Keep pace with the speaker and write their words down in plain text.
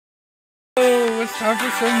Oh, it's time for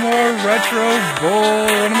some more Retro Bowl,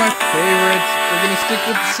 one of my favorites. We're going to stick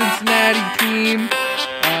with the Cincinnati team.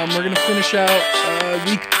 We're going to finish out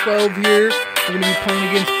week 12 here. We're going to be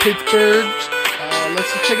playing against Pittsburgh. Let's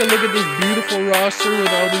just take a look at this beautiful roster with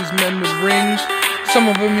all these men with rings. Some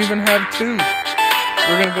of them even have two.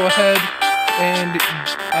 We're going to go ahead and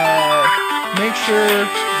make sure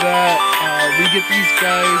that we get these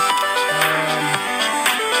guys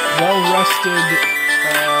well rested.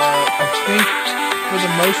 I think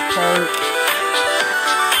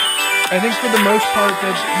for the most part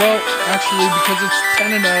that, well, actually, because it's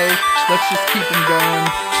 10-0, let's just keep them going.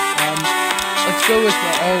 Let's go with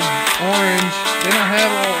the all orange. They don't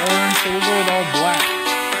have all orange, so we'll go with all black.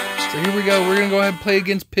 So here we go. We're going to go ahead and play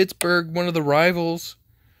against Pittsburgh, one of the rivals.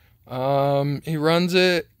 He runs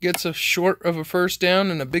it, gets a short of a first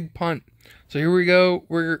down and a big punt. So here we go.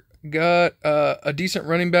 We're got a decent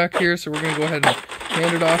running back here, so we're going to go ahead and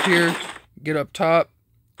hand it off here, get up top,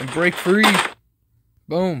 and break free.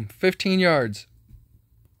 Boom, 15 yards.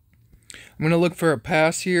 I'm going to look for a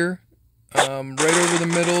pass here. Right over the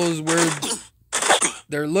middle is where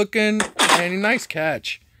they're looking, and a nice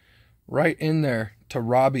catch. Right in there to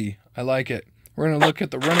Robbie. I like it. We're going to look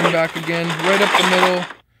at the running back again, right up the middle.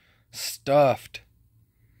 Stuffed.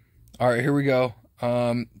 All right, here we go.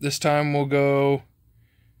 This time we'll go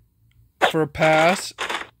for a pass.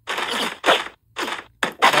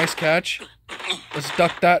 Nice catch. Let's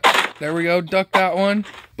duck that. There we go. Duck that one.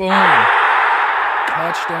 Boom.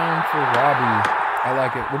 Touchdown for Robbie. I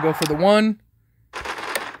like it. We'll go for the one.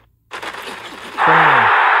 Boom.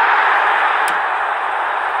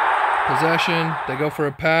 Possession. They go for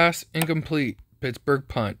a pass. Incomplete. Pittsburgh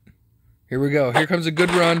punt. Here we go. Here comes a good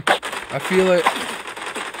run. I feel it.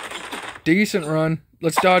 Decent run.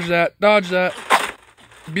 Let's dodge that. Dodge that.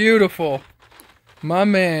 Beautiful. My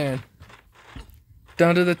man.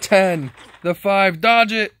 Down to the 10. The 5.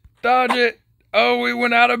 Dodge it. Dodge it. Oh, we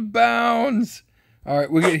went out of bounds. All right.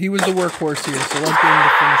 He was the workhorse here, so let's get him to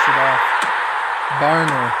finish it off.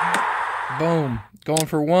 Barner. Boom. Going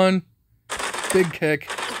for one. Big kick.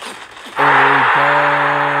 There we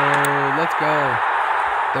go. Let's go.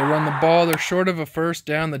 They run the ball. They're short of a first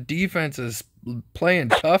down. The defense is playing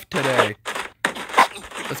tough today.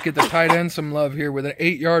 Let's get the tight end some love here with an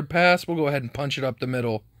 8-yard pass. We'll go ahead and punch it up the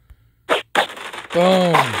middle.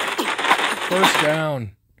 Boom. First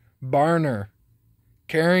down. Barner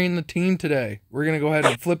carrying the team today. We're going to go ahead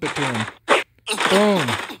and flip it to him. Boom.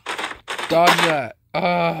 Dodge that.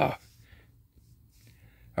 Ah.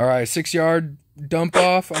 All right, 6-yard dump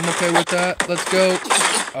off. I'm okay with that. Let's go.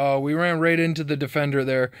 Oh, we ran right into the defender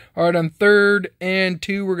there. All right, on 3rd and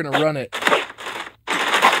 2, we're going to run it.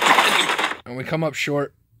 And we come up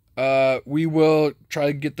short. We will try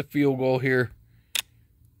to get the field goal here.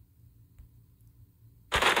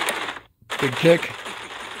 Big kick.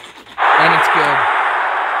 And it's good.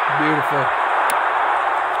 Beautiful.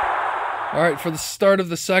 All right, for the start of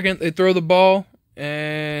the second, they throw the ball,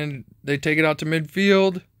 and they take it out to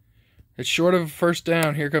midfield. It's short of a first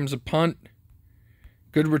down. Here comes a punt.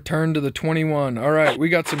 Good return to the 21. All right, we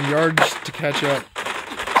got some yards to catch up.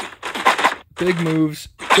 Big moves.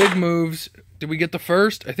 Big moves. Did we get the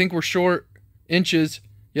first? I think we're short. Inches.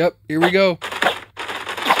 Yep, here we go.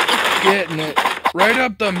 Getting it. Right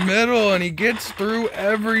up the middle, and he gets through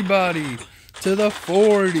everybody. To the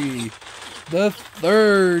 40. The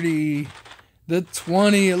 30. The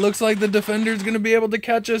 20. It looks like the defender's going to be able to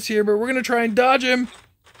catch us here, but we're going to try and dodge him.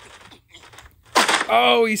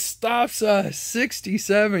 Oh, he stops us.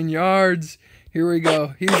 67 yards. Here we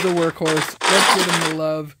go. He's the workhorse. Let's give him the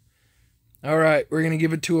love. All right, we're going to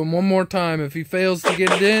give it to him one more time. If he fails to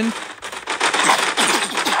get it in, boom,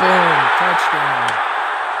 touchdown.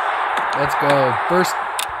 Let's go. First,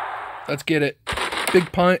 let's get it.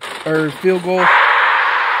 Big punt, or field goal.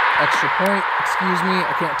 Extra point. Excuse me,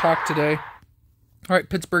 I can't talk today. All right,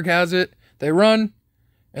 Pittsburgh has it. They run,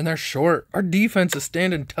 and they're short. Our defense is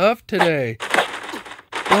standing tough today.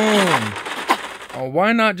 Boom. Oh,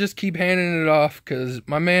 why not just keep handing it off? Because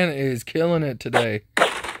my man is killing it today.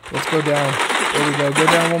 Let's go down. There we go. Go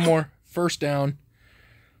down one more. First down.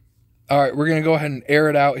 All right, we're going to go ahead and air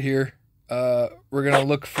it out here. We're going to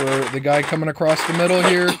look for the guy coming across the middle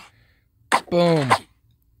here. Boom.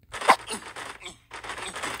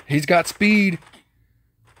 He's got speed.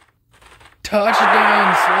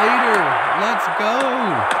 Touchdown, Slater. Let's go.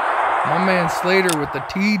 My man Slater with the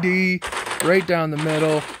TD right down the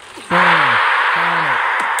middle. Boom. Count it.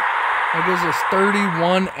 That gives us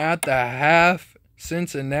 31 at the half.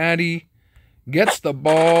 Cincinnati gets the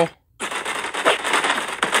ball.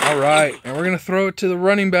 All right, and we're going to throw it to the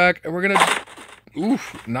running back, and we're going to,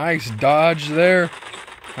 oof, nice dodge there.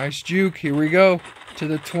 Nice juke. Here we go. To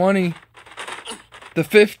the 20. The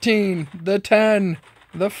 15. The 10.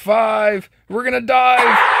 The 5. We're going to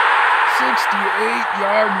dive.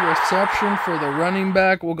 68-yard reception for the running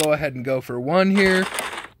back. We'll go ahead and go for 1 here.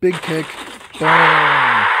 Big kick. Boom.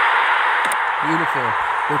 Beautiful.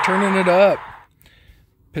 We're turning it up.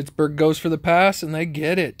 Pittsburgh goes for the pass, and they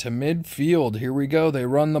get it to midfield. Here we go. They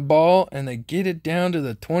run the ball, and they get it down to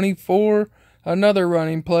the 24. Another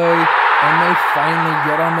running play, and they finally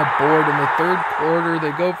get on the board in the third quarter.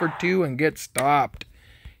 They go for 2 and get stopped.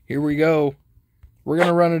 Here we go. We're going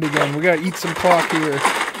to run it again. We got to eat some clock here.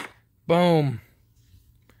 Boom.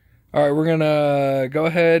 All right, we're going to go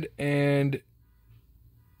ahead and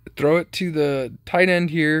throw it to the tight end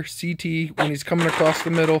here, CT, when he's coming across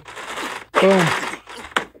the middle. Boom.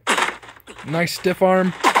 Nice stiff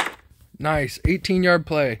arm. Nice. 18-yard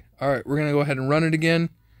play. All right, we're going to go ahead and run it again.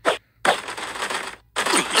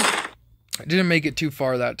 I didn't make it too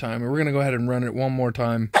far that time. We're going to go ahead and run it one more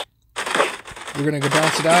time. We're going to go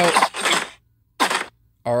bounce it out.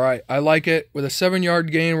 All right, I like it. With a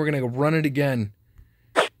 7-yard gain, we're going to go run it again.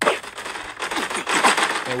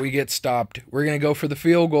 And we get stopped. We're going to go for the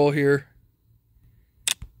field goal here.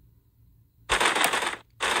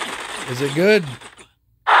 Is it good?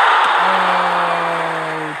 Oh,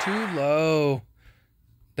 too low.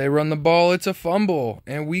 They run the ball. It's a fumble.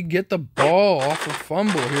 And we get the ball off a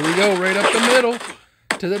fumble. Here we go. Right up the middle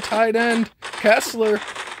to the tight end. Kessler.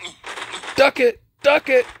 Duck it. Duck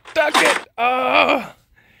it. Duck it. Oh.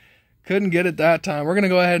 Couldn't get it that time. We're going to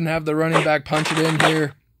go ahead and have the running back punch it in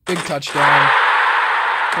here. Big touchdown.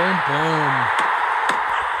 Boom, boom.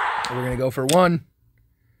 We're going to go for 1.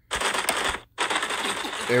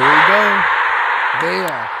 There we go. They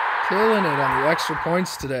are killing it on the extra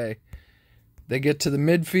points today. They get to the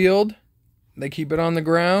midfield. They keep it on the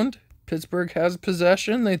ground. Pittsburgh has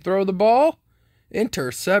possession. They throw the ball.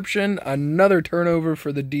 Interception. Another turnover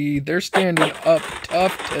for the D. They're standing up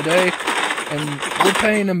tough today. And we're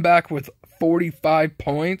paying them back with 45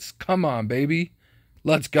 points. Come on, baby.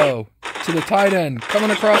 Let's go. To the tight end.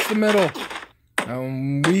 Coming across the middle.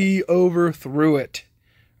 And we overthrew it.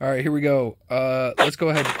 All right, here we go. Let's go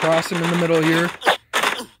ahead and cross him in the middle here.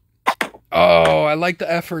 Oh, I like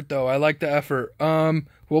the effort, though. I like the effort.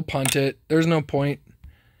 We'll punt it. There's no point.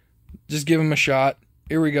 Just give him a shot.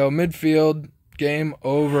 Here we go. Midfield. Game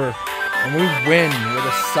over. And we win with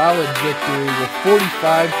a solid victory with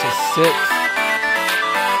 45-6.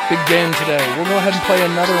 Big game today. We'll go ahead and play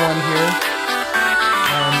another one here.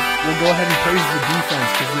 We'll go ahead and praise the defense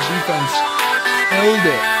because the defense killed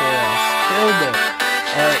it for us. Killed it.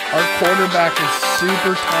 All right, our quarterback is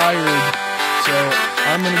super tired, so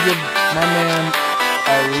I'm going to give my man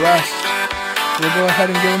a rest. We'll go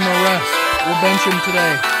ahead and give him a rest. We'll bench him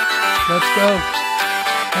today. Let's go.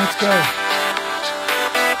 Let's go.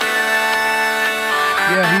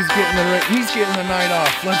 Yeah, he's getting the night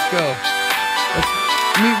off. Let's go. Let's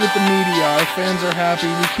meet with the media. Our fans are happy.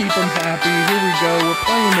 We keep them happy. Here we go. We're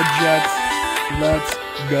playing the Jets. Let's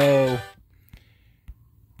go.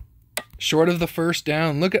 Short of the first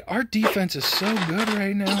down. Look at our defense is so good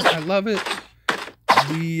right now. I love it.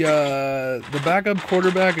 The backup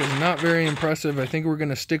quarterback is not very impressive. I think we're going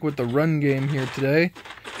to stick with the run game here today.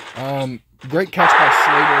 Great catch by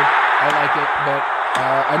Slater. I like it, but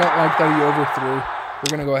I don't like that he overthrew. We're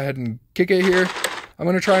going to go ahead and kick it here. I'm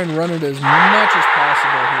going to try and run it as much as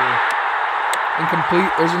possible here.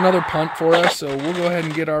 Incomplete. There's another punt for us, so we'll go ahead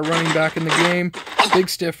and get our running back in the game. Big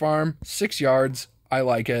stiff arm, 6 yards. I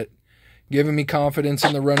like it. Giving me confidence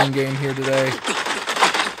in the running game here today.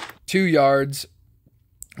 2 yards.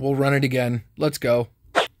 We'll run it again. Let's go.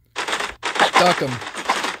 Duck him.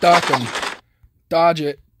 Duck him. Dodge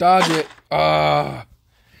it. Dodge it. Ah.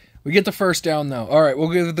 We get the first down, though. All right, we'll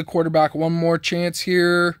give the quarterback one more chance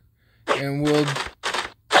here. And we'll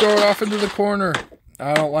throw it off into the corner.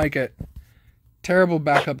 I don't like it. Terrible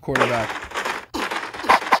backup quarterback.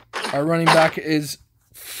 Our running back is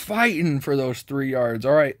fighting for those 3 yards.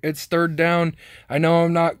 All right, it's third down. I know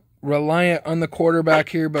I'm not reliant on the quarterback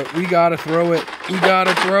here, but we got to throw it. We got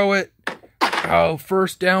to throw it. Oh,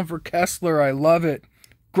 first down for Kessler. I love it.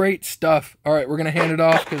 Great stuff. All right, we're going to hand it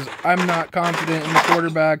off because I'm not confident in the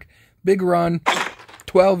quarterback. Big run,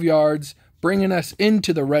 12 yards, bringing us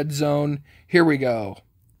into the red zone. Here we go.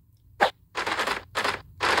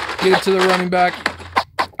 Get it to the running back.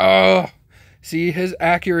 Oh, see, his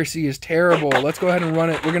accuracy is terrible. Let's go ahead and run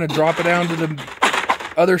it. We're going to drop it down to the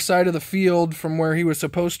other side of the field from where he was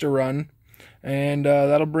supposed to run. And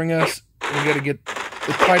that'll bring us, we got to get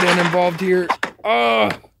the tight end involved here. Oh,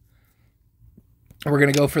 we're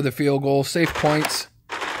going to go for the field goal. Safe points.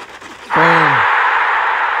 Boom.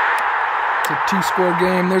 It's a 2-score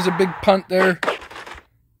game. There's a big punt there.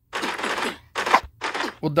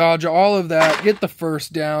 We'll dodge all of that, get the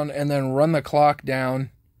first down, and then run the clock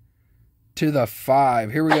down to the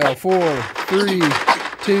 5. Here we go. 4, 3,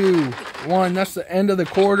 2, 1. That's the end of the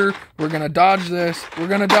quarter. We're going to dodge this. We're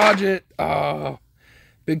going to dodge it. Oh,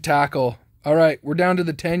 big tackle. All right, we're down to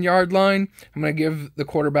the 10-yard line. I'm going to give the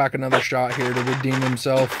quarterback another shot here to redeem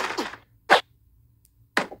himself.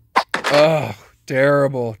 Oh,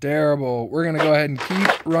 terrible, terrible. We're going to go ahead and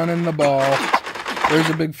keep running the ball. There's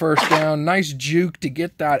a big first down. Nice juke to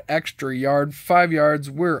get that extra yard. 5 yards.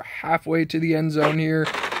 We're halfway to the end zone here.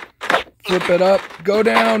 Flip it up. Go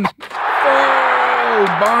down. Oh,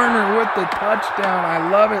 Barner with the touchdown. I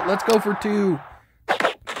love it. Let's go for 2.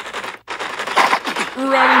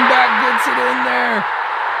 Running back gets it in there.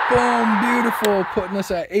 Boom. Beautiful. Putting us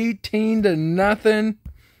at 18-0.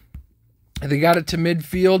 They got it to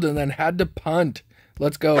midfield and then had to punt.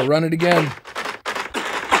 Let's go. Run it again.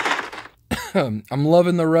 I'm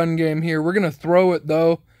loving the run game here. We're going to throw it,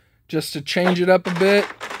 though, just to change it up a bit.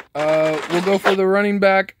 We'll go for the running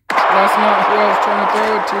back. That's not who I was trying to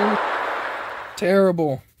throw it to.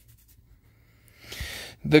 Terrible.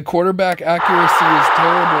 The quarterback accuracy is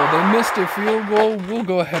terrible. They missed a field goal. We'll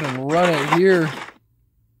go ahead and run it here.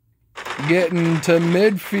 Getting to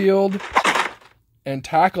midfield and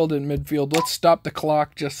tackled in midfield. Let's stop the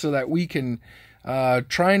clock just so that we can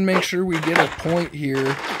try and make sure we get a point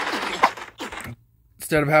here.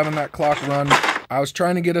 Instead of having that clock run, I was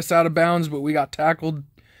trying to get us out of bounds, but we got tackled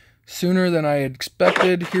sooner than I had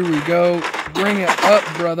expected. Here we go. Bring it up,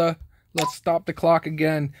 brother. Let's stop the clock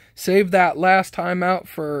again. Save that last timeout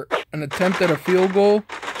for an attempt at a field goal.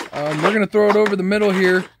 We're going to throw it over the middle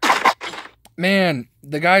here. Man,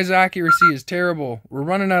 the guy's accuracy is terrible. We're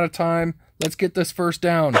running out of time. Let's get this first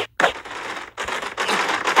down.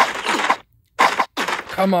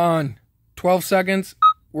 Come on. 12 seconds.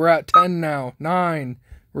 We're at 10 now. 9.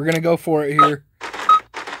 We're going to go for it here.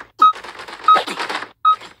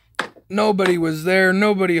 Nobody was there.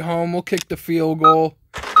 Nobody home. We'll kick the field goal.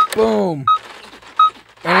 Boom.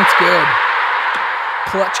 And it's good.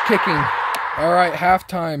 Clutch kicking. All right,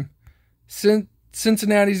 halftime.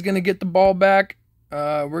 Cincinnati's going to get the ball back.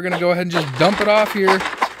 We're going to go ahead and just dump it off here.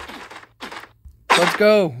 Let's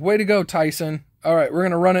go. Way to go, Tyson. All right, we're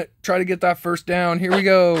going to run it. Try to get that first down. Here we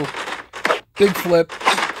go. Big flip.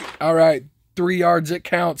 All right, 3 yards. It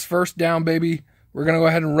counts. First down, baby. We're going to go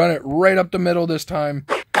ahead and run it right up the middle this time.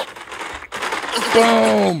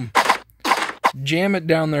 Boom. Jam it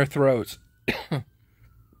down their throats. All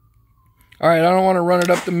right, I don't want to run it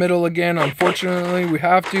up the middle again. Unfortunately, we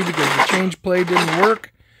have to because the change play didn't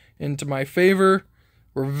work into my favor.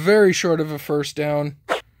 We're very short of a first down.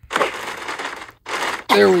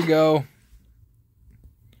 There we go.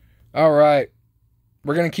 All right.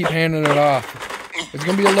 We're going to keep handing it off. It's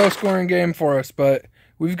going to be a low-scoring game for us, but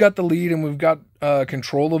we've got the lead and we've got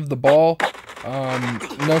control of the ball.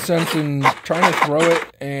 No sense in trying to throw it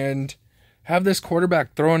and have this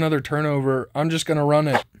quarterback throw another turnover. I'm just going to run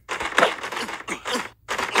it.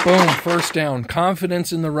 Boom, first down.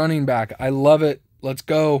 Confidence in the running back. I love it. Let's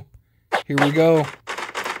go. Here we go.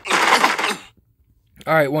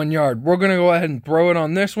 All right, 1 yard. We're going to go ahead and throw it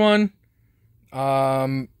on this one.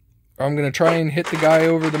 I'm going to try and hit the guy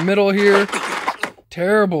over the middle here.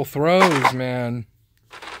 Terrible throws, man.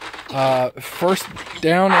 First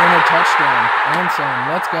down and a touchdown. And some.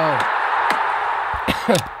 Let's go.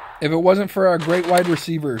 If it wasn't for our great wide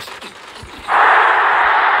receivers.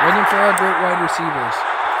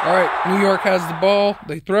 All right, New York has the ball.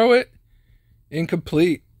 They throw it.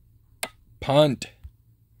 Incomplete. Punt.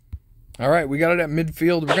 All right, we got it at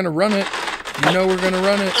midfield. We're going to run it. You know we're going to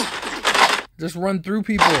run it. Just run through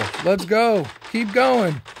people. Let's go. Keep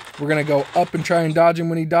going. We're going to go up and try and dodge him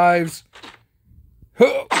when he dives.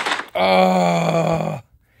 Oh,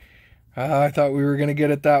 I thought we were going to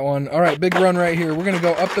get at that one. All right, big run right here. We're going to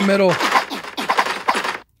go up the middle.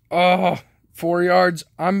 Oh, 4 yards.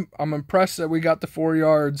 I'm impressed that we got the 4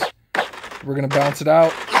 yards. We're going to bounce it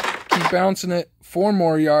out. Keep bouncing it. 4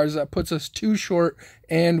 more yards. That puts us 2 short,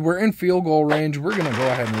 and we're in field goal range. We're going to go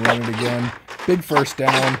ahead and run it again. Big first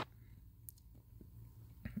down.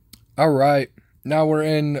 All right. Now we're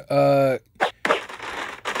in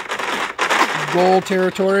goal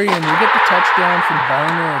territory, and we get the touchdown from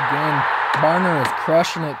Barner again. Barner is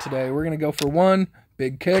crushing it today. We're going to go for 1.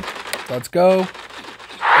 Big kick. Let's go.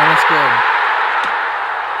 And it's good.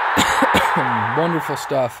 Wonderful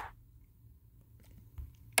stuff.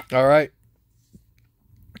 All right.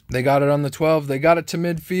 They got it on the 12. They got it to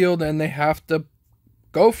midfield, and they have to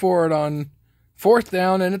go for it on 4th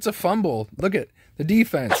down, and it's a fumble. Look at the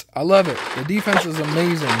defense. I love it. The defense is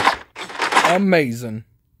amazing. Amazing.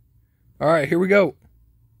 All right, here we go.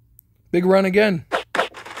 Big run again.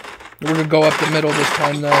 We're going to go up the middle this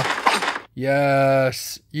time, though.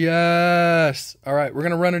 Yes. Yes. All right, we're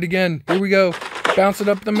going to run it again. Here we go. Bounce it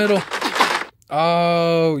up the middle.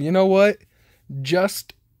 Oh, you know what?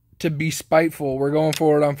 Just to be spiteful, we're going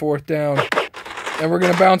for it on 4th down. And we're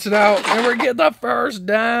going to bounce it out. And we're getting the 1st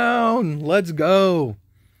down. Let's go.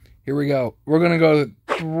 Here we go. We're going to go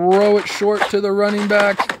throw it short to the running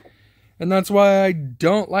back. And that's why I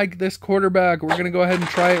don't like this quarterback. We're going to go ahead and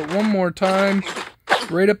try it one more time.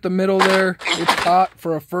 Right up the middle there. It's caught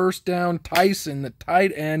for a 1st down. Tyson, the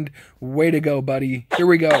tight end. Way to go, buddy. Here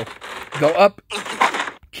we go. Go up.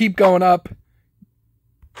 Keep going up.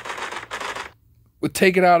 We'll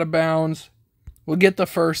take it out of bounds. We'll get the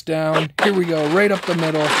 1st down. Here we go. Right up the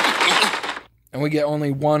middle. And we get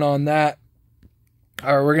only 1 on that.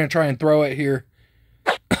 All right, we're going to try and throw it here.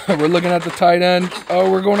 We're looking at the tight end. Oh,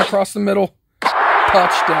 we're going across the middle.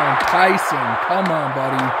 Touchdown. Tyson. Come on,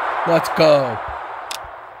 buddy. Let's go.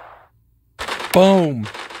 Boom.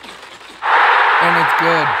 And it's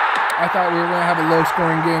good. I thought we were going to have a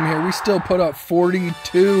low-scoring game here. We still put up 42.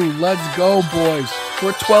 Let's go, boys.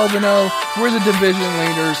 We're 12-0. We're the division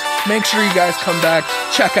leaders. Make sure you guys come back.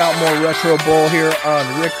 Check out more Retro Bowl here on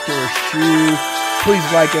Richter Shoe. Please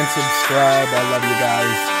like and subscribe. I love you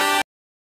guys.